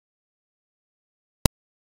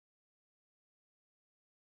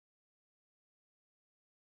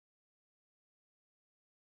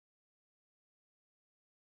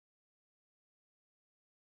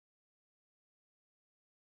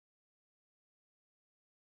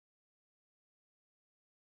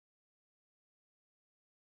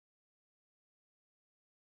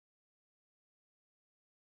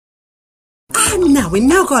And now we're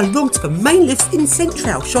going along to the main lifts in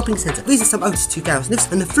Central Shopping Centre. These are some Otis 2000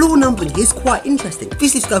 lifts, and the floor numbering here is quite interesting.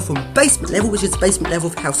 These lifts go from basement level, which is the basement level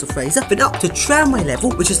of House of Fraser, then up to tramway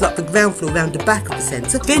level, which is like the ground floor around the back of the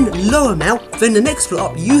centre, then lower mall, then the next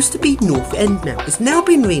floor up used to be North End mall. It's now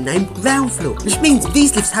been renamed ground floor, which means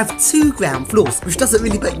these lifts have 2 ground floors, which doesn't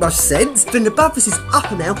really make much sense. Then above this is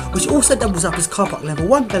upper mall, which also doubles up as car park level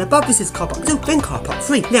 1, then above this is car park 2, then car park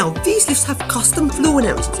 3. Now, these lifts have custom floor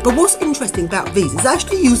announcements, but what's interesting about these is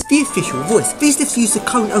actually use the official voice. These lifts use the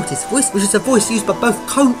Cone Otis voice, which is a voice used by both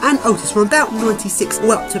Cone and Otis from about 96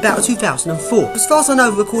 or up to about 2004. As far as I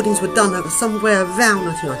know, recordings were done over somewhere around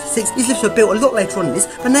 1996. These lifts were built a lot later on in this,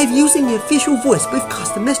 and they're using the official voice with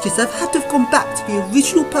custom messages. They've had to have gone back to the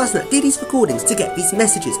original person that did these recordings to get these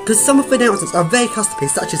messages, because some of the announcements are very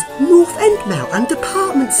customized, such as North End Mall and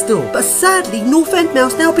Department Store. But sadly, North End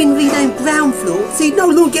Mall's now been renamed ground floor, so you no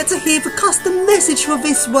longer get to hear the custom message for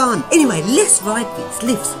this one. Anyway, let's ride these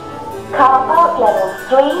lifts. Car park levels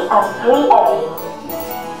 3 and 3A.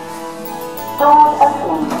 Doors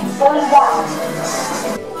opening, going down.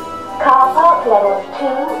 Car park levels 2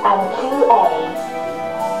 and 2A.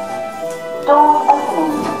 Doors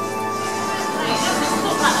opening.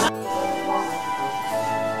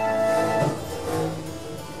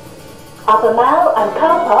 Upper mall and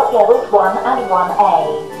car park levels 1 and 1A.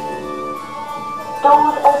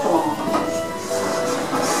 Doors opening.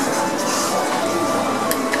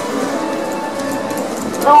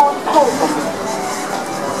 Doors closing.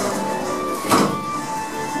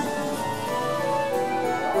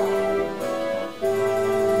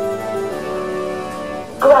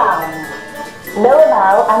 Ground. Lower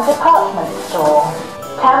mall and department store.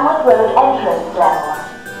 Tamworth Road entrance level.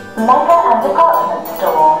 Mega and department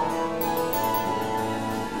store.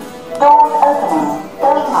 Doors opening.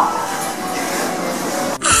 Going up.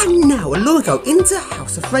 And now along we go into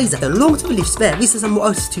House of Fraser. Then along to the lifts there, these are some more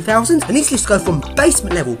Otis 2000s, and these lifts go from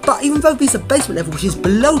basement level, but even though these are basement level, which is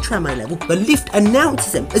below tramway level, the lift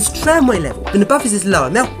announces them as tramway level. Then above this is lower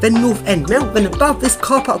mall, then North End mall, then above this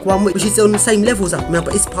car park 1, which is on the same level as upper mall,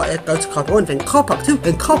 but it's part that goes to car park 1, then car park 2,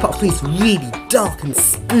 then car park 3 is really dark and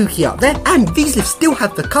spooky up there. And these lifts still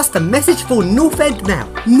have the custom message for North End mall.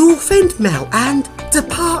 North End mall and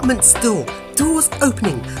department store. Doors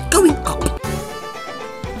opening, going up.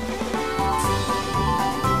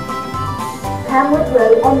 Tamworth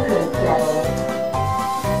Road entrance level.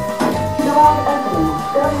 Doors opening,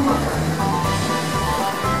 going up.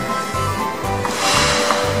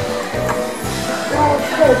 Doors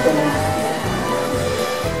closing.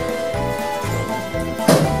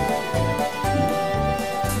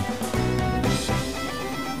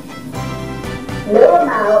 Lower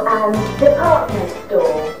mall and department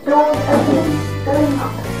store. Doors opening, going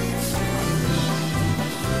up.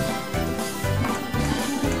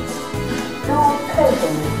 Doors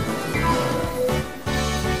closing.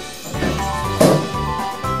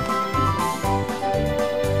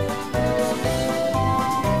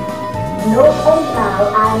 North End Mall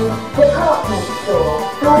and department store.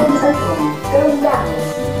 Doors opening, going down.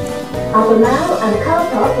 Upper mall and car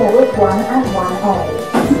park levels 1 and 1A.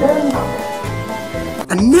 Going up.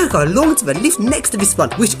 And now go along to the lift next to this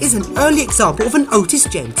one, which is an early example of an Otis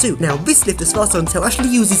Gen 2. Now this lift, as far as I can tell, actually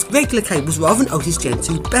uses regular cables rather than Otis Gen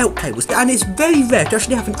 2 belt cables, and it's very rare to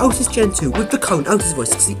actually have an Otis Gen 2 with the Cone Otis voice,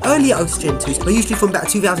 because the earlier Otis Gen 2s were usually from about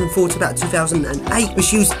 2004 to about 2008,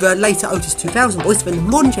 which used the later Otis 2000 voice, then the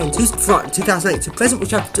modern Gen 2s from 2008 to present,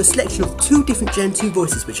 which have a selection of 2 different Gen 2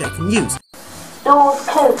 voices which I can use. Doors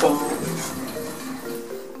closing.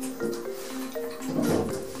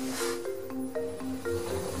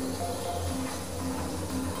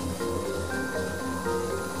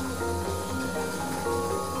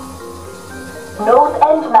 North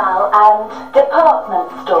End Mall and department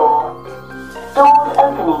store. Doors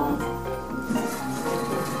opening.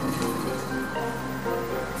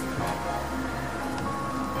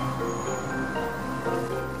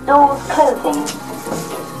 Doors closing.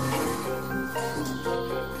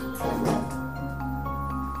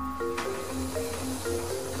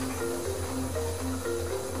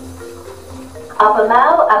 Upper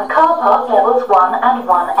mall and car park levels 1 and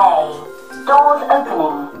 1A. Doors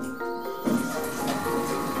opening.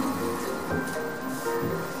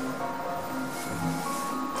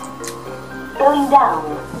 Going down.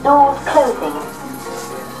 Doors closing.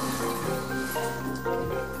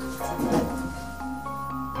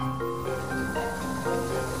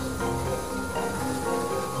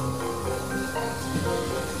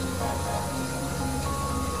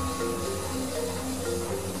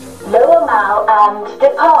 Lower mall and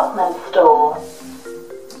department store.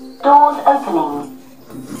 Doors opening.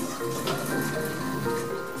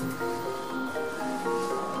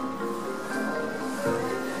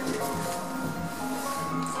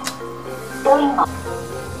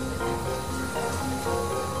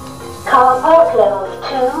 Car park levels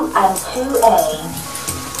 2 and 2A.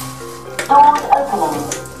 Doors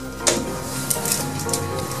opening.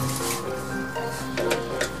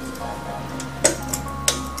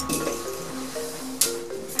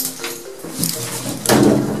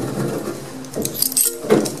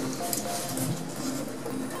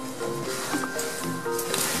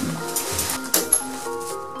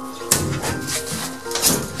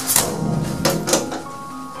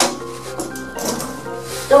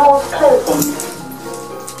 Doors closing.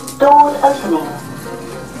 Doors opening.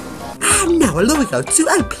 And now along we go to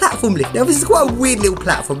a platform lift. Now this is quite a weird little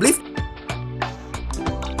platform lift.